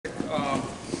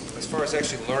far as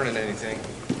actually learning anything,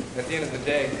 at the end of the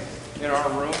day, in our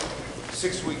room,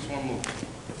 6 weeks, one move.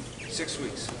 6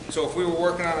 weeks. So if we were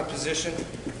working on a position,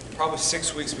 probably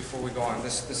 6 weeks before we go on.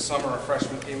 This summer, our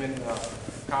freshman came in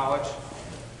college.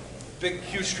 Big,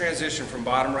 huge transition from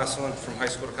bottom wrestling from high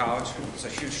school to college. It's a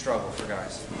huge struggle for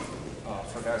guys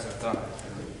that have done it.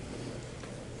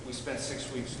 We spent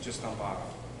 6 weeks just on bottom.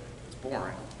 It's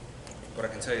boring, but I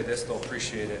can tell you this, they'll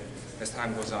appreciate it as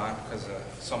time goes on, because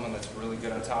someone that's really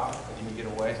good on top, if you can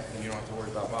get away, then you don't have to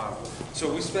worry about bottom.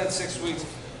 So we spent 6 weeks,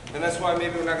 and that's why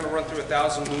maybe we're not going to run through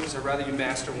 1,000 moves. I'd rather you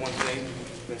master one thing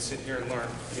than sit here and learn,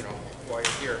 you know, while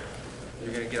you're here.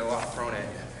 You're going to get a lot thrown at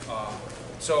you.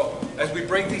 So as we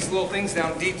break these little things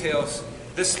down, details,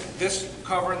 this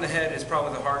covering the head is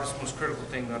probably the hardest, most critical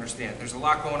thing to understand. There's a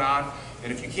lot going on,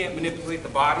 and if you can't manipulate the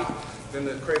body, then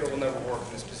the cradle will never work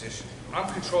in this position.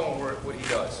 I'm controlling what he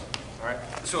does. All right.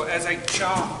 So as I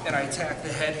chop and I attack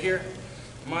the head here,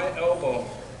 my elbow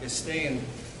is staying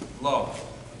low,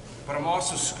 but I'm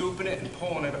also scooping it and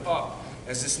pulling it up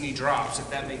as this knee drops, if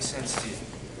that makes sense to you.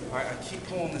 All right. I keep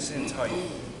pulling this in tight.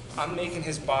 I'm making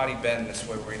his body bend this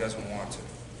way where he doesn't want to.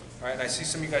 All right. And I see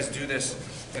some of you guys do this,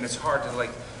 and it's hard to like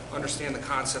understand the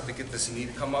concept to get this knee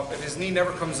to come up. If his knee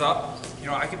never comes up, you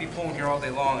know, I could be pulling here all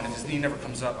day long, and if his knee never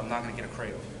comes up, I'm not going to get a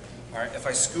cradle. All right, if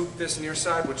I scoop this near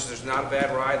side, which there's not a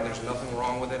bad ride, and there's nothing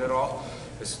wrong with it at all,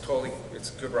 it's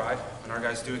a good ride, and our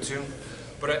guys do it too.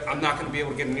 But I'm not going to be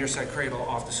able to get a near side cradle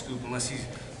off the scoop unless he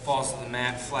falls to the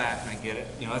mat flat and I get it.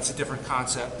 You know, that's a different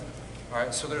concept. All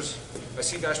right, so I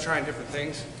see guys trying different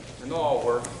things, and they'll all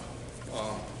work,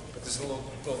 but this is a little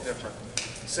different,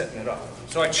 setting it up.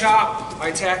 So I chop, I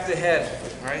attack the head.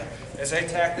 All right, as I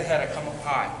attack the head, I come up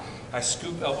high. I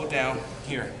scoop elbow down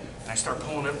here, and I start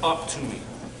pulling it up to me.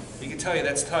 You can tell you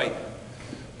that's tight.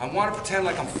 I want to pretend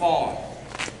like I'm falling.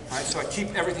 All right, so I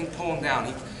keep everything pulling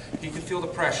down. He can feel the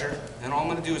pressure, and all I'm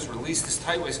going to do is release this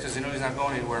tight waist because I know he's not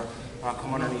going anywhere. I'll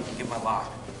come underneath and get my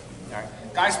lock. All right,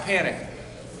 guys panic.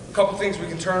 A couple things we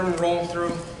can turn and roll him through.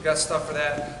 We got stuff for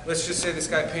that. Let's just say this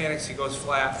guy panics. He goes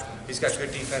flat. He's got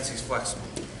good defense. He's flexible.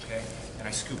 Okay, and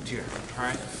I scooped here. All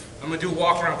right, I'm going to do a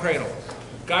walk around cradle.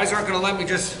 Guys aren't going to let me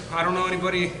just. I don't know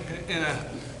anybody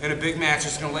in a big match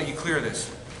that's going to let you clear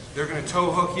this. They're going to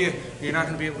toe hook you, and you're not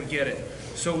going to be able to get it.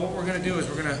 So what we're going to do is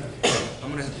I'm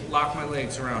going to lock my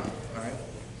legs around, all right?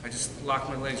 I just lock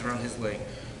my legs around his leg.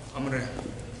 I'm going to,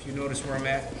 if you notice where I'm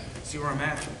at, see where I'm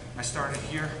at? I started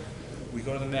here, we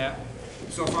go to the mat.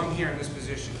 So if I'm here in this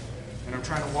position, and I'm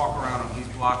trying to walk around him,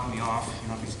 he's blocking me off. You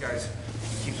know, these guys,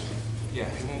 he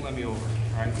won't let me over,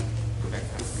 all right? Go back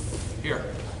down. Here.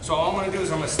 So all I'm going to do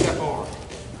is I'm going to step over,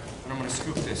 and I'm going to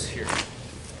scoop this here.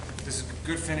 This is a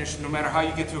good finish. No matter how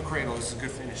you get to a cradle, this is a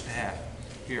good finish to have.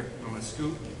 Here, I'm going to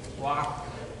scoop, block,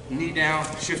 knee down,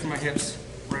 shift my hips,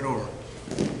 right over.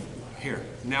 Here,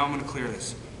 now I'm going to clear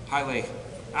this. High leg,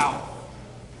 out,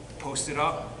 post it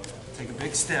up, take a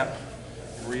big step,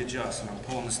 and readjust. And I'm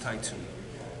pulling this tight to me.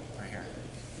 Right here.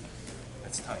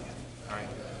 That's tight. All right.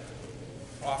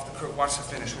 Off the crook, watch the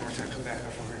finish one more time. Come back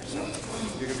up over here. So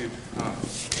you're going to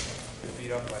be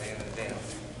beat up by the end of the day.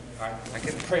 All right, I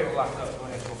get the cradle locked up. Go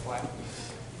ahead, go flat.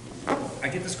 I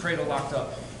get this cradle locked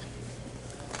up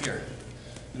here.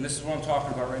 And this is what I'm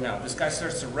talking about right now. This guy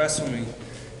starts to wrestle me.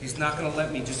 He's not going to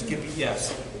let me just give me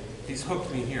yes. He's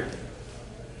hooked me here.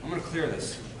 I'm going to clear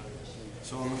this.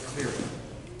 So I'm going to clear it.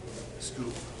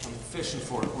 Scoop. I'm fishing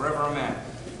for it wherever I'm at.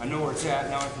 I know where it's at.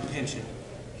 Now I can pinch it.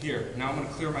 Here. Now I'm going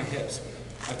to clear my hips.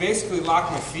 I basically lock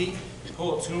my feet,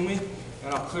 pull it to me,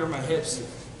 and I'll clear my hips.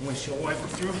 And when she'll wipe it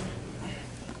through,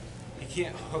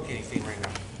 can't hook anything right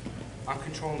now. I'm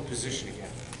controlling the position again.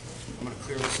 I'm going to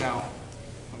clear this out.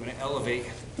 I'm going to elevate,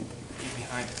 get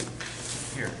behind it.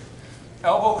 Here.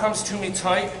 Elbow comes to me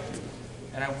tight,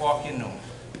 and I walk into him.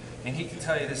 And he can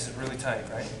tell you this is really tight,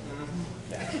 right?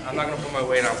 Mm-hmm. Yeah. I'm not going to put my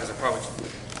weight on because I probably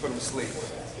put him to sleep.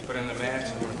 But in the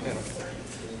match, I'm going to pin him.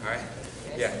 All right?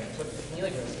 Yeah.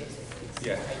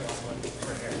 Yeah. Right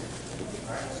here.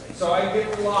 All right. So I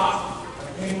get the lock.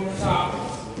 I came over the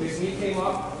top. His knee came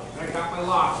up. I got my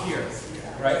lock here,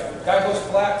 right? Guy goes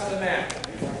flat to the mat.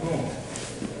 Boom.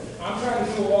 I'm trying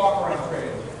to do a walk around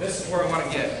cradle. This is where I want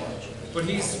to get. But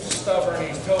he's stubborn.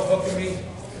 He's toe hooking me.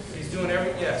 He's doing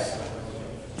yes.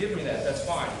 Give me that. That's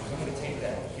fine. I'm going to take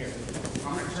that here.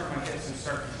 I'm going to turn my hips and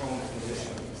start controlling the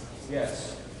position.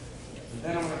 Yes. And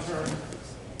then I'm going to turn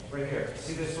right here.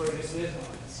 See this where this is?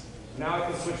 Now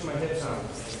I can switch my hips on.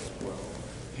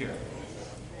 Here.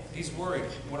 He's worried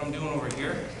what I'm doing over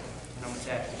here, and I'm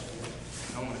attacking.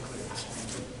 I want to clear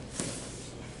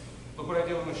this. Look what I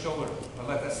did with my shoulder. I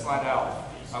let that slide out.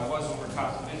 I was over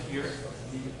top of it here,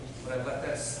 but I let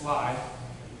that slide,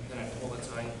 then and pull it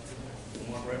tight.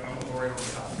 I'm gonna go right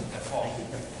over top, that fall.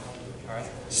 All right,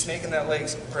 snaking that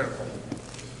leg's critical.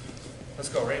 Let's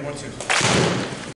go, ready, 1, 2.